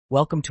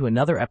Welcome to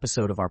another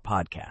episode of our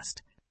podcast.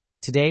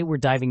 Today, we're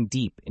diving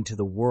deep into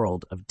the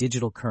world of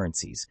digital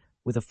currencies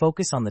with a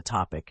focus on the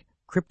topic,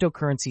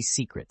 cryptocurrency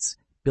secrets,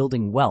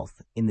 building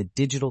wealth in the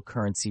digital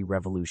currency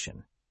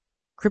revolution.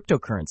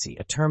 Cryptocurrency,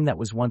 a term that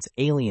was once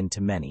alien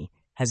to many,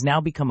 has now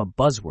become a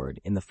buzzword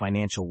in the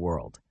financial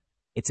world.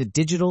 It's a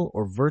digital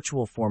or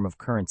virtual form of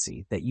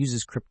currency that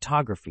uses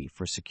cryptography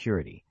for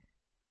security.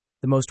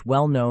 The most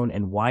well-known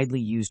and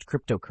widely used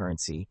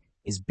cryptocurrency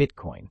is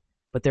Bitcoin,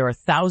 but there are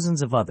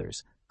thousands of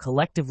others,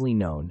 collectively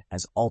known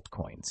as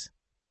altcoins.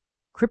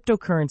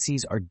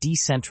 Cryptocurrencies are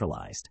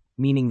decentralized,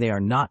 meaning they are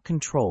not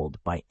controlled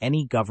by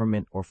any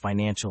government or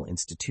financial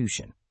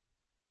institution.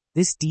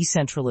 This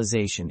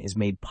decentralization is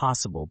made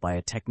possible by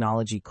a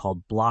technology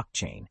called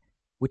blockchain,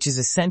 which is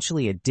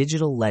essentially a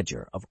digital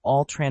ledger of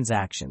all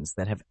transactions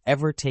that have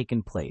ever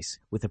taken place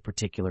with a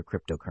particular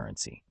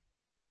cryptocurrency.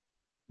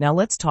 Now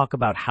let's talk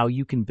about how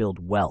you can build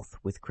wealth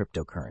with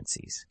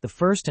cryptocurrencies. The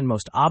first and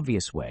most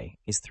obvious way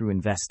is through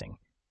investing.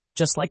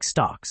 Just like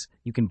stocks,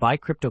 you can buy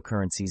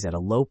cryptocurrencies at a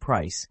low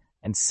price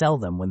and sell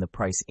them when the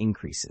price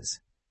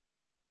increases.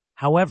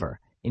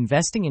 However,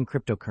 investing in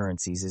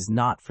cryptocurrencies is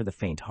not for the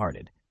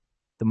faint-hearted.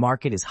 The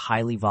market is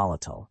highly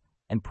volatile,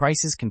 and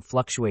prices can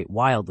fluctuate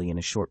wildly in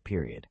a short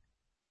period.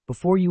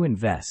 Before you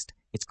invest,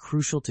 it's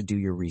crucial to do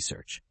your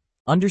research.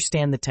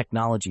 Understand the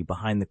technology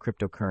behind the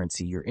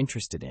cryptocurrency you're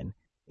interested in,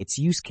 its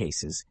use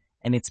cases,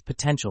 and its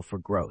potential for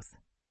growth.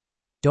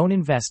 Don't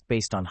invest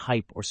based on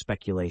hype or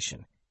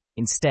speculation.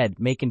 Instead,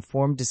 make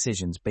informed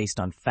decisions based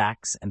on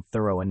facts and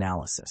thorough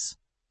analysis.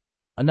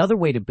 Another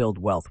way to build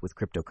wealth with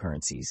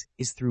cryptocurrencies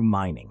is through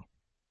mining.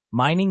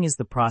 Mining is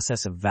the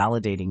process of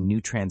validating new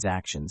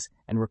transactions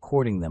and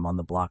recording them on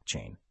the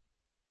blockchain.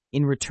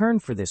 In return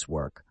for this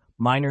work,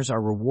 miners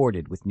are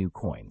rewarded with new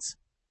coins.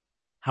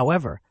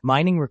 However,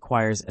 mining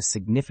requires a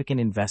significant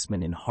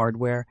investment in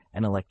hardware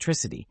and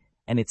electricity,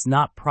 and it's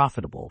not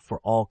profitable for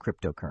all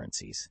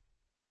cryptocurrencies.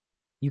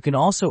 You can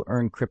also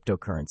earn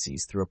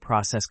cryptocurrencies through a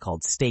process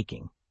called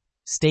staking.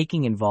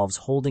 Staking involves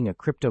holding a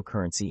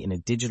cryptocurrency in a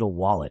digital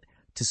wallet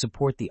to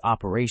support the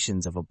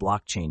operations of a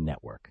blockchain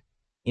network.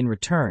 In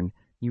return,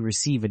 you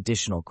receive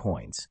additional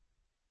coins.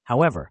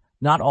 However,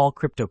 not all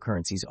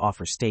cryptocurrencies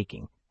offer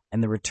staking,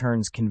 and the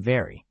returns can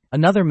vary.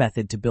 Another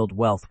method to build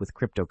wealth with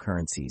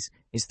cryptocurrencies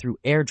is through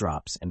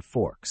airdrops and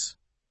forks.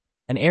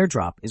 An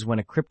airdrop is when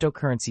a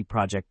cryptocurrency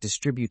project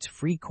distributes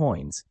free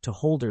coins to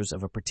holders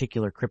of a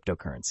particular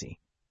cryptocurrency.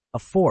 A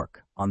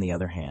fork, on the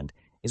other hand,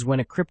 is when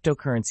a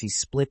cryptocurrency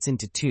splits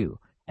into two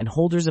and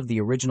holders of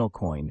the original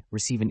coin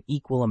receive an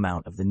equal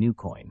amount of the new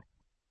coin.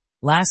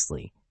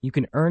 Lastly, you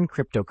can earn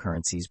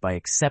cryptocurrencies by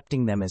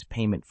accepting them as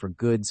payment for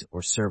goods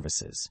or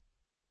services.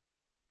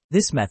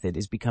 This method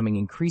is becoming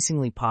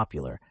increasingly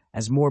popular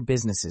as more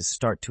businesses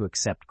start to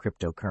accept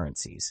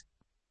cryptocurrencies.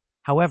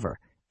 However,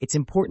 it's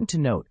important to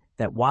note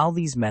that while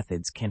these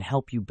methods can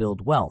help you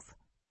build wealth,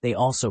 they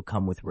also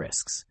come with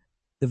risks.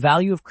 The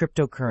value of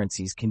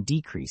cryptocurrencies can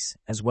decrease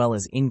as well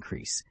as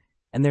increase,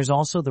 and there's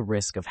also the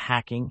risk of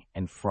hacking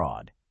and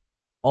fraud.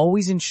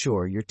 Always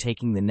ensure you're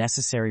taking the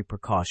necessary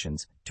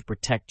precautions to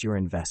protect your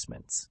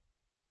investments.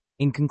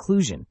 In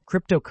conclusion,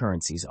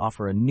 cryptocurrencies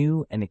offer a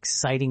new and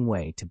exciting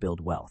way to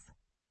build wealth.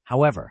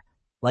 However,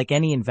 like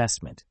any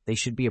investment, they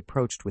should be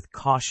approached with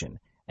caution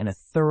and a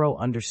thorough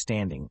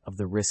understanding of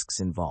the risks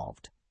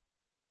involved.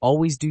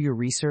 Always do your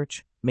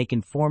research, make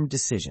informed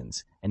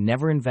decisions, and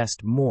never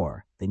invest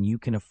more than you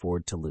can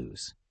afford to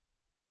lose.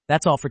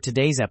 That's all for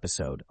today's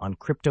episode on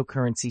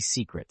cryptocurrency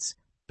secrets,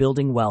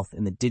 building wealth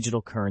in the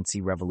digital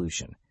currency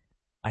revolution.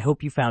 I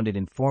hope you found it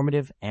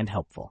informative and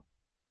helpful.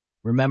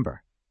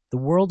 Remember, the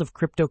world of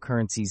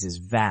cryptocurrencies is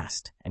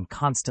vast and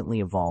constantly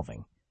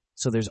evolving,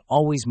 so there's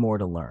always more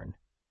to learn.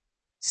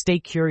 Stay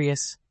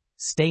curious,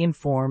 stay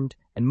informed,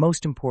 and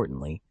most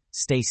importantly,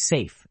 stay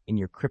safe in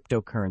your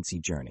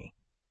cryptocurrency journey.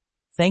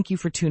 Thank you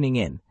for tuning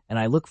in, and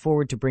I look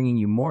forward to bringing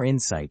you more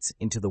insights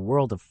into the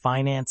world of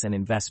finance and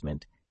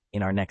investment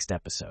in our next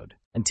episode.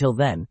 Until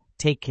then,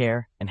 take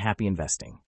care and happy investing.